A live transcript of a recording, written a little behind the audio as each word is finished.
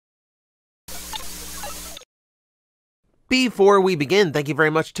Before we begin, thank you very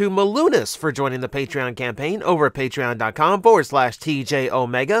much to Malunas for joining the Patreon campaign over at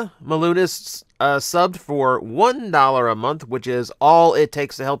patreon.com/TJOmega. Malunas subbed for $1 a month, which is all it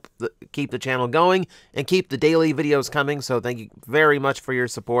takes to help keep the channel going and keep the daily videos coming, so thank you very much for your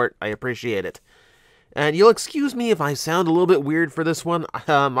support. I appreciate it. And you'll excuse me if I sound a little bit weird for this one.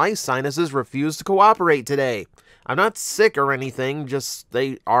 My sinuses refuse to cooperate today. I'm not sick or anything, just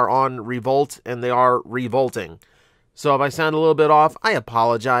they are on revolt and they are revolting. So if I sound a little bit off, I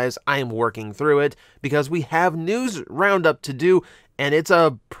apologize. I am working through it because we have news roundup to do, and it's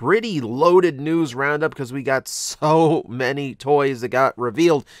a pretty loaded news roundup because we got so many toys that got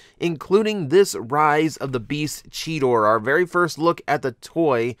revealed, including this Rise of the Beast Cheetor, our very first look at the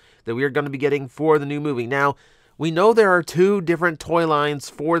toy that we are going to be getting for the new movie. Now, we know there are two different toy lines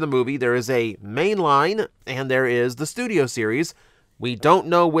for the movie. There is a main line, and there is the studio series. We don't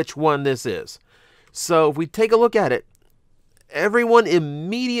know which one this is. So if we take a look at it, everyone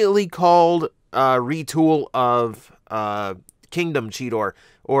immediately called retool of Kingdom Cheetor,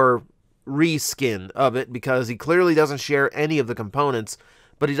 or reskin of it, because he clearly doesn't share any of the components,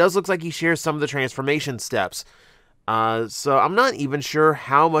 but he does look like he shares some of the transformation steps. So I'm not even sure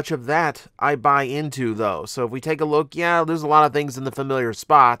how much of that I buy into, though. So if we take a look, yeah, there's a lot of things in the familiar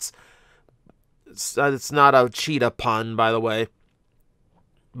spots. It's not a cheetah pun, by the way.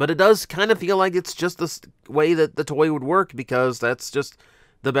 But it does kind of feel like it's just the way that the toy would work, because that's just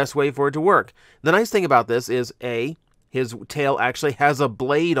the best way for it to work. The nice thing about this is, A, his tail actually has a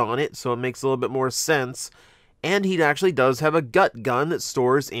blade on it, so it makes a little bit more sense. And he actually does have a gut gun that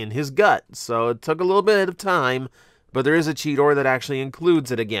stores in his gut. So it took a little bit of time, but there is a Cheetor that actually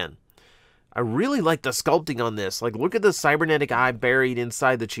includes it again. I really like the sculpting on this. Like, look at the cybernetic eye buried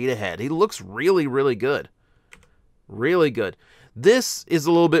inside the cheetah head. He looks really, really good. Really good. This is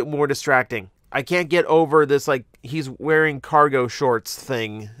a little bit more distracting. I can't get over this, like, he's wearing cargo shorts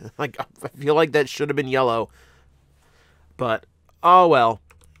thing. Like, I feel like that should have been yellow. But, oh well.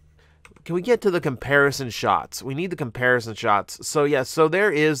 Can we get to the comparison shots? We need the comparison shots. So, yeah, so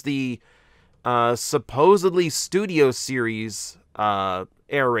there is the supposedly Studio Series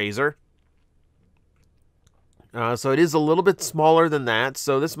Air Razor. So it is a little bit smaller than that.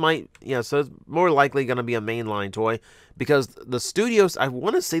 So this might, yeah, so it's more likely going to be a mainline toy, because the studios, I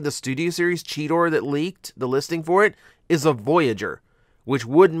want to say the Studio Series Cheetor that leaked, the listing for it, is a Voyager, which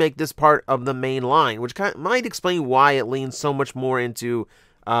would make this part of the main line, which might explain why it leans so much more into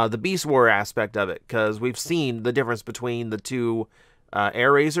the Beast War aspect of it, because we've seen the difference between the two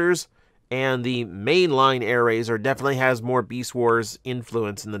Air Razors, and the mainline Air Razor definitely has more Beast Wars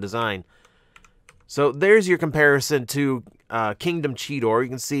influence in the design. So there's your comparison to Kingdom Cheetor. You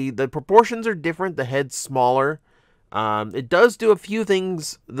can see the proportions are different. The head's smaller. It does do a few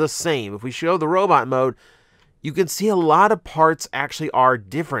things the same. If we show the robot mode, you can see a lot of parts actually are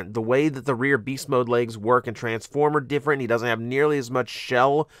different. The way that the rear beast mode legs work and transform are different. He doesn't have nearly as much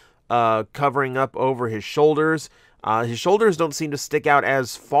shell covering up over his shoulders. His shoulders don't seem to stick out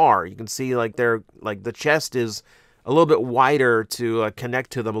as far. You can see like the chest is a little bit wider to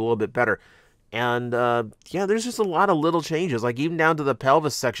connect to them a little bit better. And, yeah, there's just a lot of little changes. Like, even down to the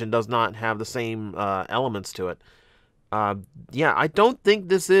pelvis section does not have the same elements to it. Yeah, I don't think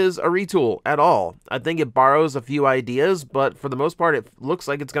this is a retool at all. I think it borrows a few ideas, but for the most part, it looks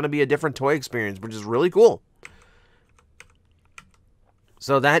like it's going to be a different toy experience, which is really cool.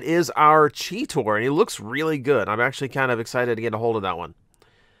 So that is our Cheetor, and he looks really good. I'm actually kind of excited to get a hold of that one.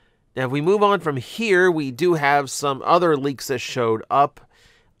 Now, if we move on from here, we do have some other leaks that showed up.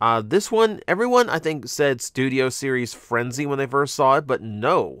 This one, everyone, I think, said Studio Series Frenzy when they first saw it, but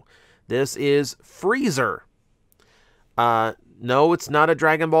no. This is Freezer. No, it's not a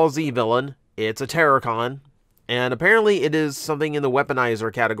Dragon Ball Z villain. It's a Terracon. And apparently it is something in the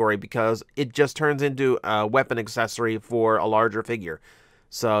weaponizer category, because it just turns into a weapon accessory for a larger figure.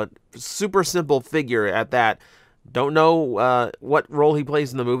 So, super simple figure at that. Don't know what role he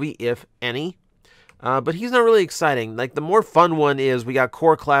plays in the movie, if any. But he's not really exciting. Like, the more fun one is we got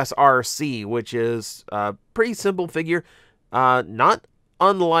Core Class Arcee, which is a pretty simple figure. Not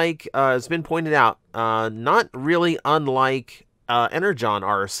unlike, it's been pointed out, not really unlike Energon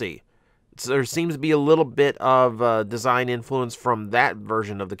Arcee. There seems to be a little bit of design influence from that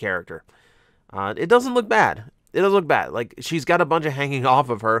version of the character. It doesn't look bad. It doesn't look bad. Like, she's got a bunch of hanging off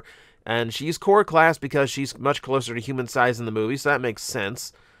of her, and she's core class because she's much closer to human size in the movie, so that makes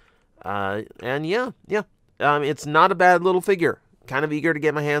sense. And yeah. It's not a bad little figure. Kind of eager to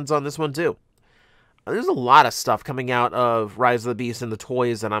get my hands on this one, too. There's a lot of stuff coming out of Rise of the Beast and the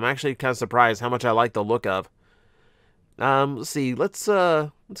toys, and I'm actually kind of surprised how much I like the look of. Let's see. Let's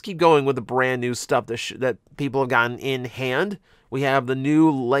keep going with the brand new stuff that people have gotten in hand. We have the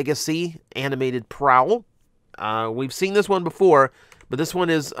new Legacy animated Prowl. We've seen this one before, but this one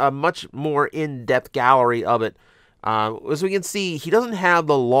is a much more in-depth gallery of it. As we can see, he doesn't have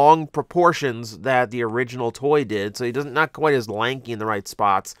the long proportions that the original toy did, so he doesn't not quite as lanky in the right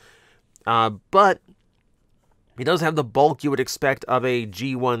spots. But he does have the bulk you would expect of a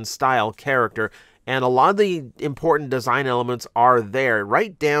G1 style character, and a lot of the important design elements are there,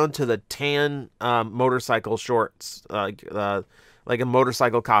 right down to the tan motorcycle shorts, like a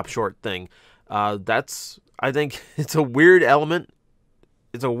motorcycle cop short thing. I think it's a weird element.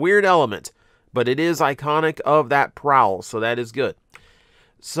 It's a weird element, but it is iconic of that Prowl, so that is good.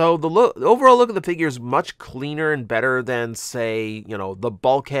 So the overall look of the figure is much cleaner and better than, say, the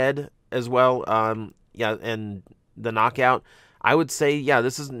Bulkhead as well. Yeah, and the Knockout. I would say, yeah,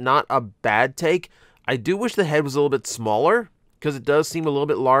 this is not a bad take. I do wish the head was a little bit smaller, because it does seem a little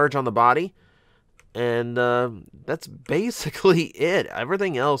bit large on the body. And that's basically it.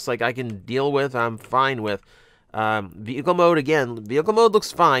 Everything else, like, I can deal with, I'm fine with. Vehicle mode, again, vehicle mode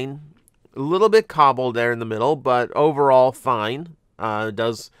looks fine. A little bit cobbled there in the middle, but overall fine. It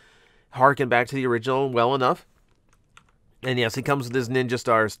does harken back to the original well enough. And yes, he comes with his Ninja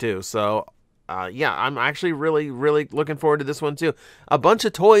Stars too, so... yeah, I'm actually really, really looking forward to this one, too. A bunch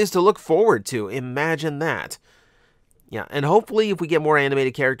of toys to look forward to. Imagine that. Yeah, and hopefully if we get more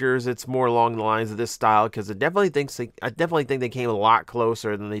animated characters, it's more along the lines of this style, because I definitely think they came a lot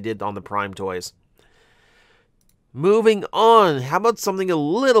closer than they did on the Prime toys. Moving on, how about something a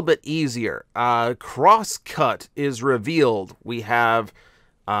little bit easier? Crosscut is revealed. We have...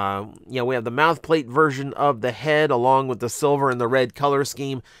 we have the mouth plate version of the head along with the silver and the red color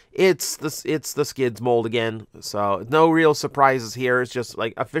scheme. It's the Skids mold again, so no real surprises here. It's just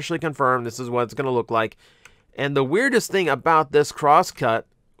like officially confirmed this is what it's going to look like. And the weirdest thing about this Crosscut,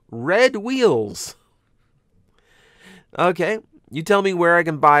 red wheels. Okay, you tell me where I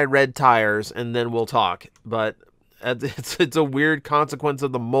can buy red tires and then we'll talk. But it's a weird consequence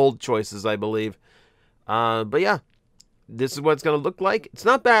of the mold choices, I believe. But yeah. This is what it's going to look like. It's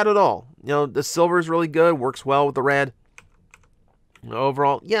not bad at all. The silver is really good. Works well with the red.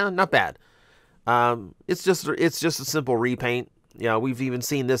 Overall, yeah, not bad. It's just a simple repaint. We've even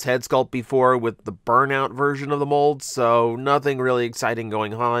seen this head sculpt before with the burnout version of the mold, so nothing really exciting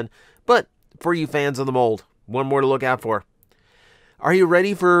going on. But for you fans of the mold, one more to look out for. Are you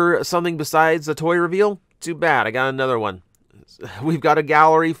ready for something besides the toy reveal? Too bad. I got another one. We've got a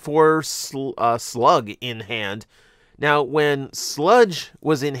gallery for Slug in hand. Now, when Sludge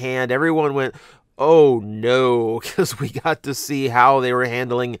was in hand, everyone went, oh no, because we got to see how they were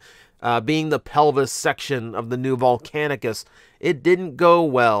handling being the pelvis section of the new Volcanicus. It didn't go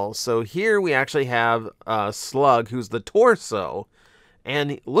well. So here we actually have Slug, who's the torso,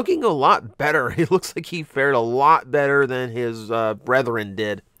 and looking a lot better. He looks like he fared a lot better than his brethren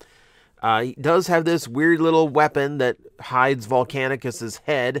did. He does have this weird little weapon that hides Volcanicus's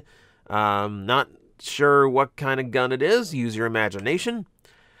head. Not sure what kind of gun it is. Use your imagination.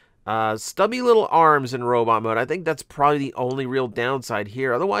 Stubby little arms in robot mode. I think that's probably the only real downside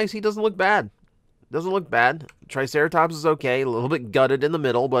here. Otherwise, he doesn't look bad. Doesn't look bad. Triceratops is okay. A little bit gutted in the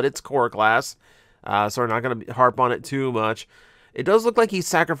middle, but it's core class. So we're not going to harp on it too much. It does look like he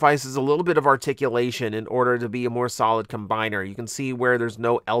sacrifices a little bit of articulation in order to be a more solid combiner. You can see where there's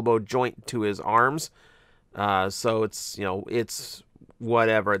no elbow joint to his arms. So it's, it's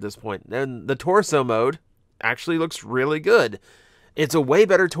whatever at this point. Then the torso mode actually looks really good. It's a way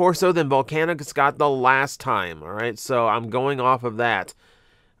better torso than Volcanicus got the last time, all right? So I'm going off of that.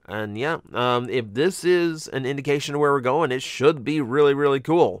 And yeah, if this is an indication of where we're going, it should be really, really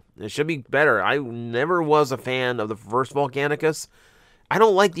cool. It should be better. I never was a fan of the first Volcanicus. I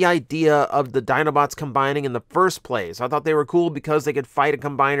don't like the idea of the Dinobots combining in the first place. I thought they were cool because they could fight a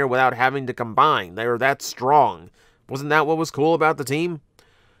combiner without having to combine. They were that strong. Wasn't that what was cool about the team?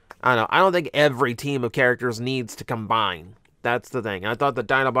 I don't know. I don't think every team of characters needs to combine. That's the thing. I thought the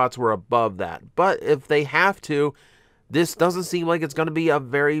Dinobots were above that. But if they have to, this doesn't seem like it's going to be a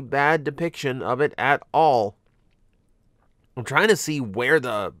very bad depiction of it at all. I'm trying to see where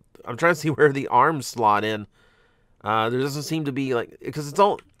the arms slot in. There doesn't seem to be because it's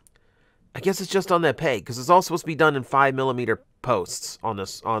all. I guess it's just on that peg because it's all supposed to be done in 5mm posts on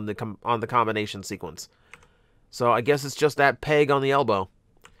the combination sequence. So I guess it's just that peg on the elbow.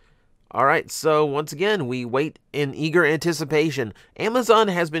 All right, so once again, we wait in eager anticipation. Amazon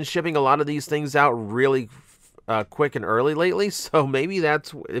has been shipping a lot of these things out really quick and early lately, so maybe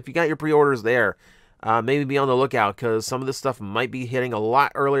that's, if you got your pre-orders there, maybe be on the lookout, because some of this stuff might be hitting a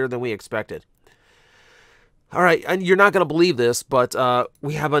lot earlier than we expected. All right, and you're not going to believe this, but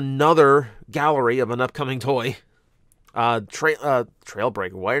we have another gallery of an upcoming toy.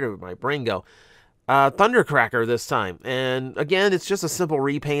 Trailbreaker, where did my brain go? Thundercracker this time. And again, it's just a simple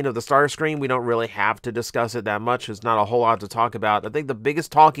repaint of the Starscream. We don't really have to discuss it that much. There's not a whole lot to talk about. I think the biggest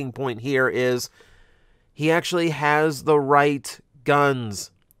talking point here is he actually has the right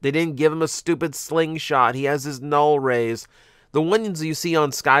guns. They didn't give him a stupid slingshot. He has his null rays. The ones you see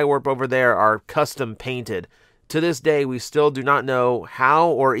on Skywarp over there are custom painted. To this day, we still do not know how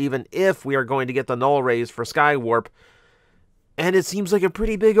or even if we are going to get the null rays for Skywarp. And it seems like a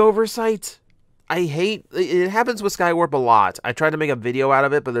pretty big oversight. I hate... It happens with Skywarp a lot. I tried to make a video out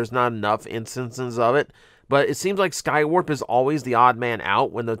of it, but there's not enough instances of it. But it seems like Skywarp is always the odd man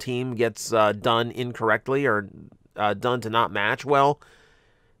out when the team gets done incorrectly or done to not match well.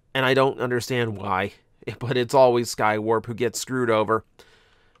 And I don't understand why. But it's always Skywarp who gets screwed over.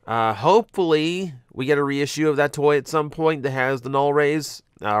 Hopefully, we get a reissue of that toy at some point that has the null rays.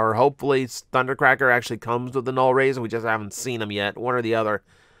 Or hopefully, Thundercracker actually comes with the null rays and we just haven't seen them yet. One or the other.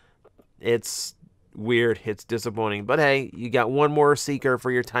 It's weird. It's disappointing. But hey, you got one more Seeker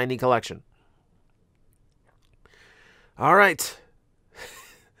for your tiny collection. Alright.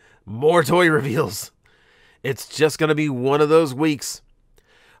 More toy reveals. It's just going to be one of those weeks.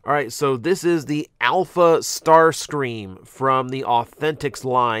 Alright, so this is the Alpha Starscream from the Authentics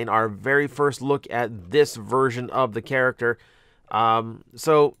line. Our very first look at this version of the character.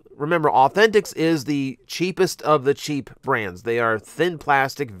 So, remember, Authentics is the cheapest of the cheap brands. They are thin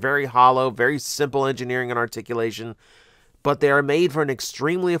plastic, very hollow, very simple engineering and articulation. But they are made for an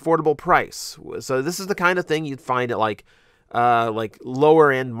extremely affordable price. So this is the kind of thing you'd find at like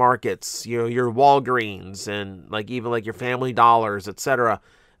lower end markets, you know, your Walgreens and like even like your Family Dollars, etc.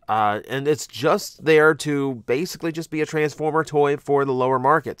 And it's just there to basically just be a Transformer toy for the lower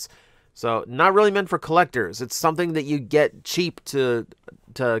markets. So not really meant for collectors. It's something that you get cheap to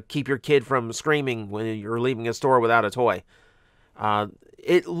keep your kid from screaming when you're leaving a store without a toy.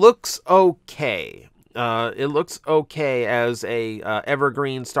 It looks okay. It looks okay as a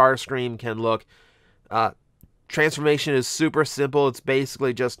evergreen Starscream can look. Transformation is super simple. It's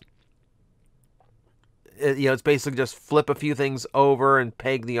basically just flip a few things over and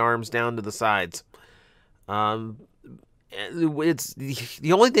peg the arms down to the sides. It's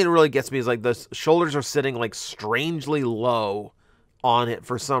the only thing that really gets me is like the shoulders are sitting like strangely low on it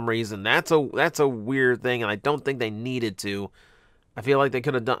for some reason. That's a weird thing, and I don't think they needed to. I feel like they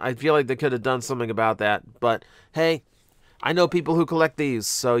could have done something about that. But hey, I know people who collect these,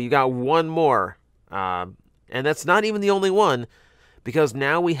 so you got one more, and that's not even the only one, because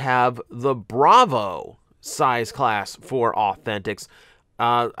now we have the Bravo size class for Authentics.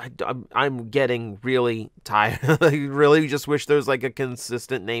 I'm getting really tired. I really just wish there was like a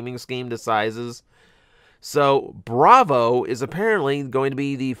consistent naming scheme to sizes. So Bravo is apparently going to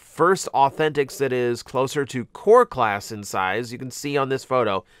be the first Authentics that is closer to core class in size. You can see on this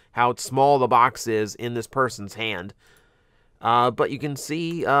photo how small the box is in this person's hand. But you can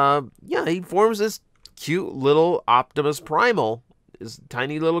see, yeah, he forms this cute little Optimus Primal. This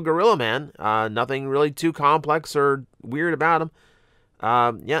tiny little gorilla man. Nothing really too complex or weird about him.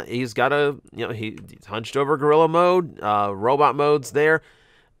 Yeah, he's got a, he's hunched over gorilla mode. Robot mode's there.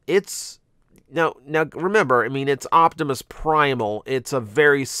 It's... Now remember, I mean, it's Optimus Primal. It's a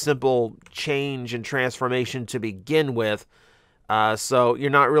very simple change and transformation to begin with. So you're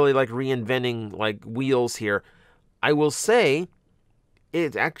not really like reinventing like wheels here. I will say,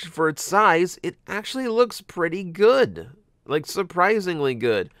 it actually, for its size, it actually looks pretty good. Like surprisingly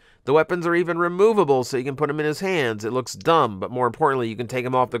good. The weapons are even removable, so you can put them in his hands. It looks dumb, but more importantly, you can take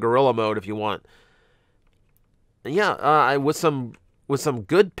him off the gorilla mode if you want. Yeah, with some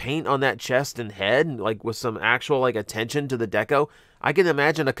good paint on that chest and head, like with some actual like attention to the deco, I can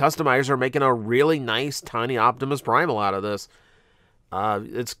imagine a customizer making a really nice tiny Optimus Primal out of this.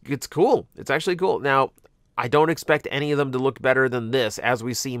 It's cool. It's actually cool. Now, I don't expect any of them to look better than this as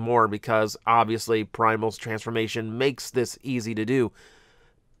we see more, because obviously Primal's transformation makes this easy to do.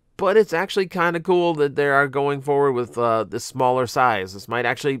 But it's actually kind of cool that they are going forward with this smaller size. This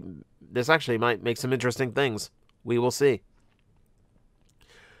actually might make some interesting things. We will see.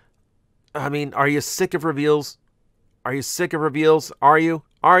 I mean, are you sick of reveals? Are you sick of reveals? Are you?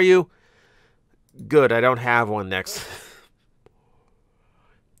 Are you? Good, I don't have one next.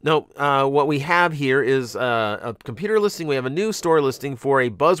 No, what we have here is a computer listing. We have a new store listing for a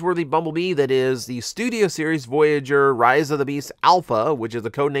Buzzworthy Bumblebee that is the Studio Series Voyager Rise of the Beast Alpha, which is the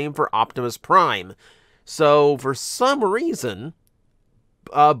code name for Optimus Prime. So, for some reason,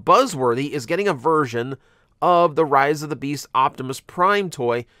 Buzzworthy is getting a version of the Rise of the Beast Optimus Prime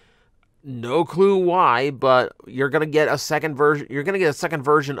toy. No clue why, but you're gonna get a second version. You're gonna get a second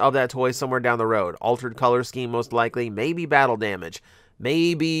version of that toy somewhere down the road. Altered color scheme, most likely. Maybe battle damage.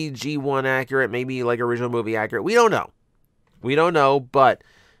 Maybe G1 accurate. Maybe like original movie accurate. We don't know. We don't know, but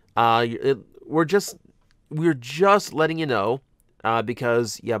we're just letting you know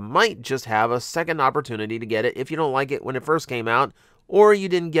because you might just have a second opportunity to get it if you don't like it when it first came out, or you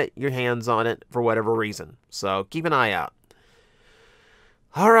didn't get your hands on it for whatever reason. So keep an eye out.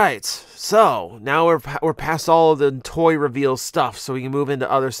 All right, so now we're past all of the toy reveal stuff, so we can move into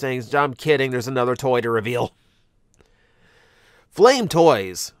other things. I'm kidding. There's another toy to reveal. Flame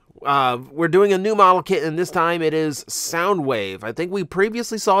toys. We're doing a new model kit, and this time it is Soundwave. I think we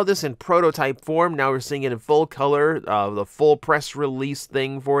previously saw this in prototype form. Now we're seeing it in full color. The full press release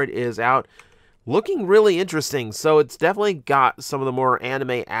thing for it is out. Looking really interesting. So it's definitely got some of the more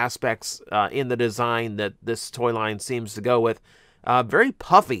anime aspects in the design that this toy line seems to go with. Very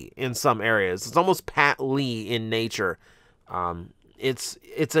puffy in some areas. It's almost Pat Lee in nature.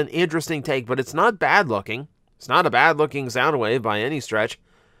 It's an interesting take, but it's not bad looking. It's not a bad looking Soundwave by any stretch.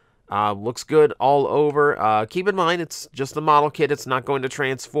 Looks good all over. Keep in mind, it's just a model kit. It's not going to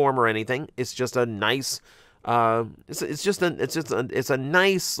transform or anything. It's just a nice. It's a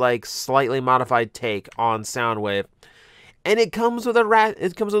nice, like, slightly modified take on Soundwave, and it comes with a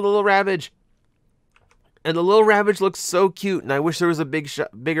little Ravage. And the little Ravage looks so cute, and I wish there was a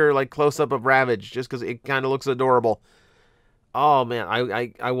bigger like close-up of Ravage, just because it kind of looks adorable. Oh man,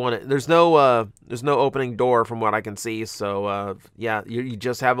 I want it. There's no opening door from what I can see, so yeah, you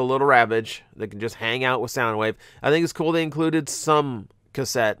just have a little Ravage that can just hang out with Soundwave. I think it's cool they included some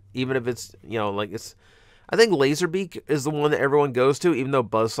cassette, even if it's, you know, like it's. I think Laserbeak is the one that everyone goes to, even though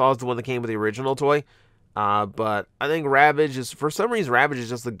Buzzsaw is the one that came with the original toy. But I think Ravage is, for some reason, Ravage is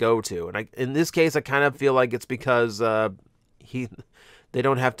just the go-to, and in this case, I kind of feel like it's because they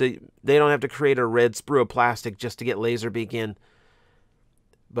don't have to create a red sprue of plastic just to get Laserbeak in.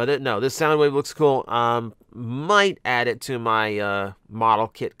 But no, this Soundwave looks cool. Might add it to my model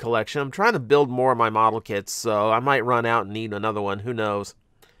kit collection. I'm trying to build more of my model kits, so I might run out and need another one. Who knows?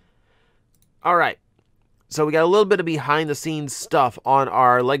 All right. So we got a little bit of behind-the-scenes stuff on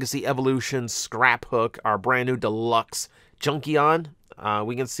our Legacy Evolution Scraphook, our brand new deluxe Junkion.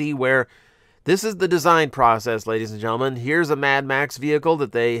 We can see where this is the design process, ladies and gentlemen. Here's a Mad Max vehicle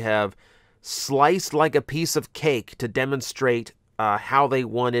that they have sliced like a piece of cake to demonstrate how they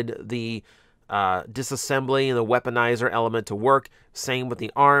wanted the disassembly and the weaponizer element to work. Same with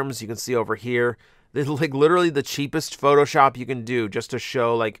the arms. You can see over here. This is like literally the cheapest Photoshop you can do just to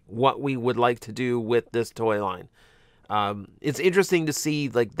show like what we would like to do with this toy line. It's interesting to see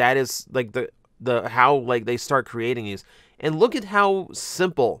like that is like the how like they start creating these, and look at how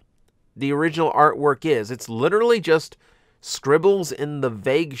simple the original artwork is. It's literally just scribbles in the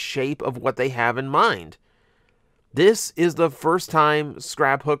vague shape of what they have in mind. This is the first time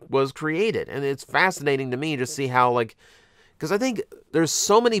Scraphook was created, and it's fascinating to me to see how, like, because I think there's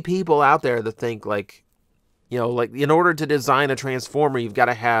so many people out there that think, like, you know, like, in order to design a Transformer, you've got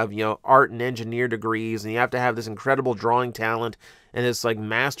to have, you know, art and engineer degrees, and you have to have this incredible drawing talent and this, like,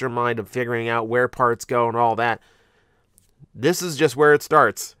 mastermind of figuring out where parts go and all that. This is just where it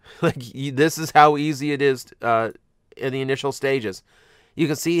starts. Like, this is how easy it is in the initial stages. You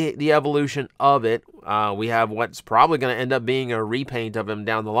can see the evolution of it. We have what's probably going to end up being a repaint of him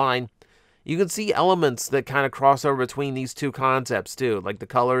down the line. You can see elements that kind of cross over between these two concepts too, like the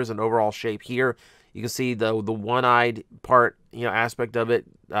colors and overall shape here. You can see the one-eyed part, you know, aspect of it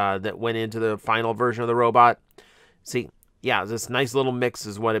that went into the final version of the robot. See, yeah, this nice little mix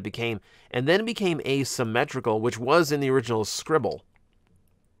is what it became. And then it became asymmetrical, which was in the original scribble.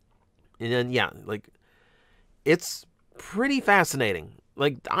 And then, yeah, like, it's pretty fascinating.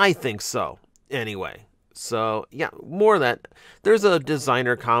 Like, I think so, anyway. So, yeah, more of that. There's a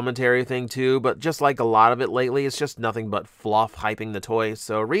designer commentary thing, too, but just like a lot of it lately, it's just nothing but fluff hyping the toy.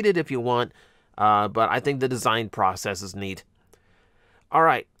 So read it if you want, but I think the design process is neat. All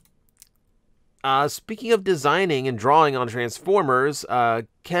right. Speaking of designing and drawing on Transformers,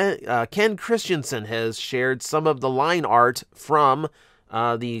 Ken Christensen has shared some of the line art from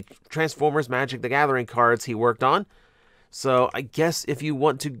the Transformers Magic the Gathering cards he worked on. So I guess if you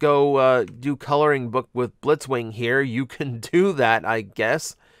want to go do coloring book with Blitzwing here, you can do that, I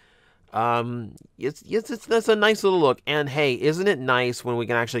guess. That's a nice little look. And hey, isn't it nice when we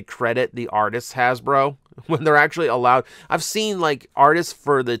can actually credit the artists, Hasbro, when they're actually allowed? I've seen like artists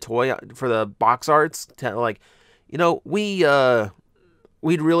for the toy, for the box arts, like, you know, we'd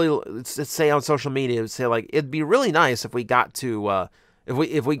really, let's say on social media, say like, it'd be really nice if we got to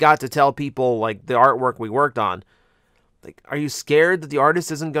if we got to tell people like the artwork we worked on. like, are you scared that the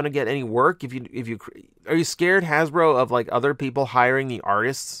artist isn't going to get any work? Are you scared, Hasbro, of like other people hiring the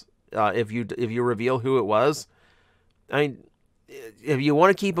artists if you reveal who it was? I mean, if you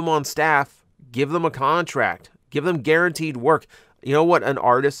want to keep them on staff, give them a contract, give them guaranteed work. You know what an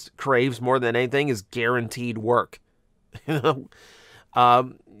artist craves more than anything is guaranteed work.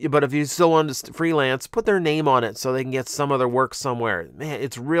 But if you still want to freelance, put their name on it so they can get some other work somewhere. Man,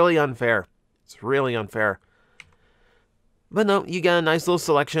 it's really unfair. It's really unfair. But no, you got a nice little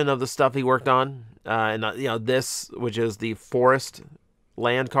selection of the stuff he worked on. And you know, this, which is the forest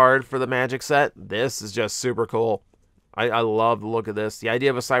land card for the Magic set, this is just super cool. I love the look of this. The idea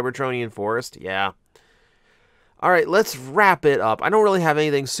of a Cybertronian forest, yeah. All right, let's wrap it up. I don't really have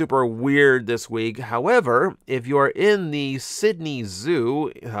anything super weird this week. However, if you're in the Sidney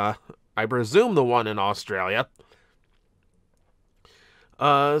Zoo, I presume the one in Australia.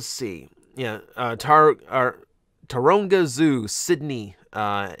 Let's see. Yeah, Taronga Zoo, Sydney,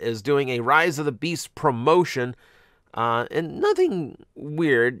 is doing a Rise of the Beast promotion, and nothing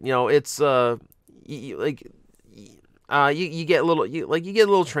weird. You know, it's you get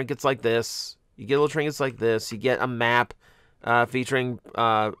little trinkets like this. You get little trinkets like this. You get a map featuring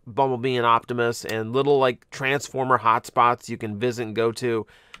Bumblebee and Optimus, and little like Transformer hotspots you can visit and go to.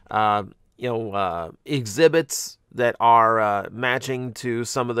 Exhibits that are matching to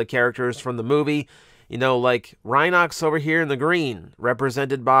some of the characters from the movie. You know, like Rhinox over here in the green,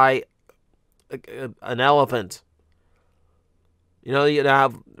 represented by an elephant. You know how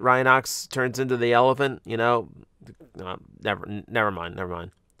Rhinox turns into the elephant? You know, never mind.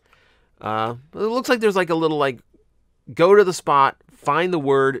 It looks like there's like a little like, go to the spot, find the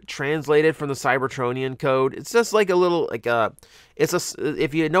word, translate it from the Cybertronian code. It's just like a little like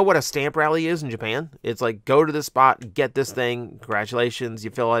if you know what a stamp rally is in Japan, it's like go to the spot, get this thing, congratulations, you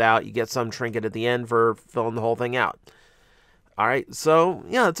fill it out, you get some trinket at the end for filling the whole thing out. All right, so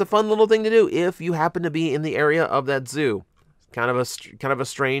yeah, it's a fun little thing to do if you happen to be in the area of that zoo. Kind of a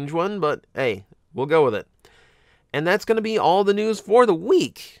strange one, but hey, we'll go with it. And that's going to be all the news for the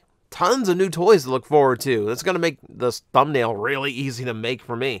week. Tons of new toys to look forward to. That's going to make this thumbnail really easy to make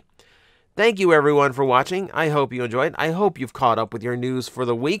for me. Thank you everyone for watching. I hope you enjoyed. I hope you've caught up with your news for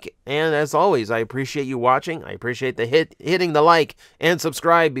the week. And as always, I appreciate you watching. I appreciate the hitting the like and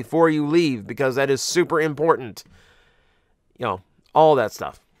subscribe before you leave, because that is super important. You know, all that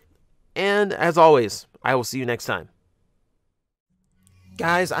stuff. And as always, I will see you next time.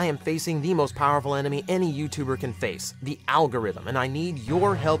 Guys, I am facing the most powerful enemy any YouTuber can face, the algorithm, and I need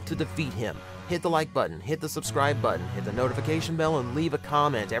your help to defeat him. Hit the like button, hit the subscribe button, hit the notification bell, and leave a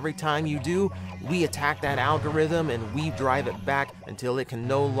comment. Every time you do, we attack that algorithm and we drive it back until it can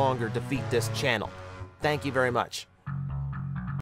no longer defeat this channel. Thank you very much.